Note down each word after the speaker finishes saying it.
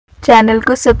Channel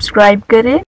को subscribe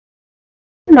करें,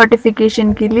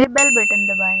 notification के लिए बेल बटन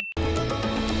दबाएं।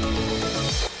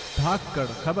 धाकड़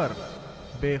खबर,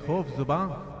 बेखौफ जुबान,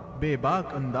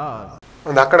 बेबाक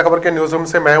अंदाज। धाकड़ खबर के न्यूज रूम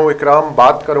से मैं हूं इकराम।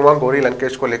 बात करूंगा गौरी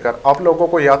लंकेश को लेकर। आप लोगों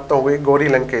को याद तो हुई गौरी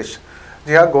लंकेश।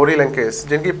 जी हाँ, गौरी लंकेश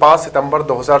जिनकी 5 सितंबर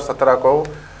 2017 को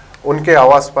उनके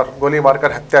आवास पर गोली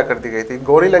मारकर हत्या कर दी गई थी।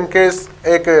 गौरी लंकेश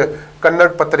एक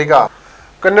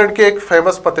कन्नड़ की एक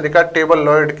फेमस पत्रिका टेबल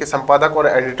लॉयड की संपादक और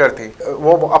एडिटर थी।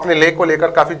 वो अपने लेख को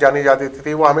लेकर काफी जानी जाती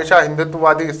थी। वो हमेशा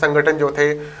हिंदुत्ववादी संगठन जो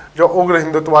थे, जो उग्र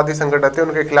हिंदुत्ववादी संगठन थे,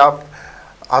 उनके खिलाफ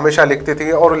हमेशा लिखती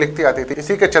थी और लिखती आती थी।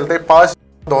 इसी के चलते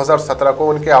 5/2017 को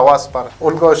उनके आवास पर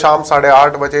उनको शाम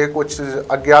 8:30 बजे कुछ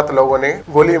अज्ञात लोगों ने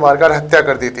गोली मारकर हत्या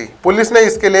कर दी थी। पुलिस ने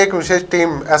इसके लिए एक विशेष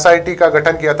टीम SIT का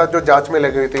गठन किया था जो जांच में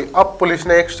लगी हुई थी। अब पुलिस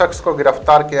ने एक शख्स को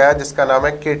गिरफ्तार किया है जिसका नाम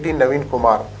है KT नवीन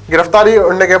कुमार। गिरफ्तारी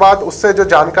होने के बाद उससे जो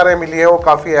जानकारी मिली है वो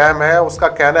काफी अहम है। उसका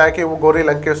कहना है कि वो गौरी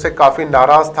लंकेश से काफी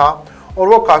नाराज था और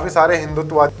वो काफी सारे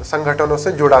हिंदुत्ववादी संगठनों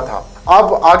से जुड़ा था।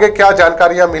 अब आगे क्या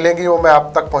जानकारियां मिलेंगी वो मैं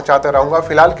आप तक पहुंचाते रहूंगा।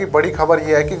 फिलहाल की बड़ी खबर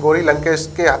यह है कि गौरी लंकेश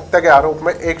के हत्या के आरोप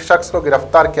में एक शख्स को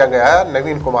गिरफ्तार किया गया है,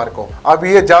 नवीन कुमार को। अब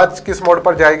ये जांच किस मोड़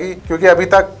पर जाएगी, क्योंकि अभी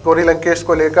तक गौरी लंकेश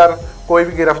को लेकर कोई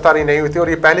भी गिरफ्तारी नहीं हुई थी और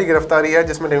ये पहली गिरफ्तारी है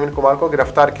जिसमें नवीन कुमार को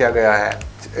गिरफ्तार किया गया है।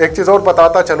 एक चीज और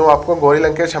बताता चलूं आपको, गौरी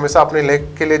लंकेश हमेशा अपने लेख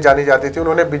के लिए जानी जाती थी।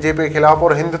 उन्होंने बीजेपी के खिलाफ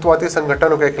और हिंदुत्ववादी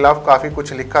संगठनों के खिलाफ काफी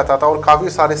कुछ लिखा था और काफी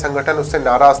सारे संगठन उससे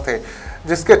नाराज थे,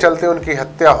 जिसके चलते उनकी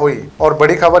हत्या हुई। और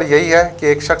बड़ी खबर यही है कि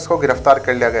एक शख्स को गिरफ्तार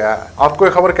कर लिया गया है। आपको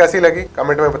ये खबर कैसी लगी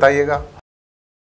कमेंट में बताइएगा।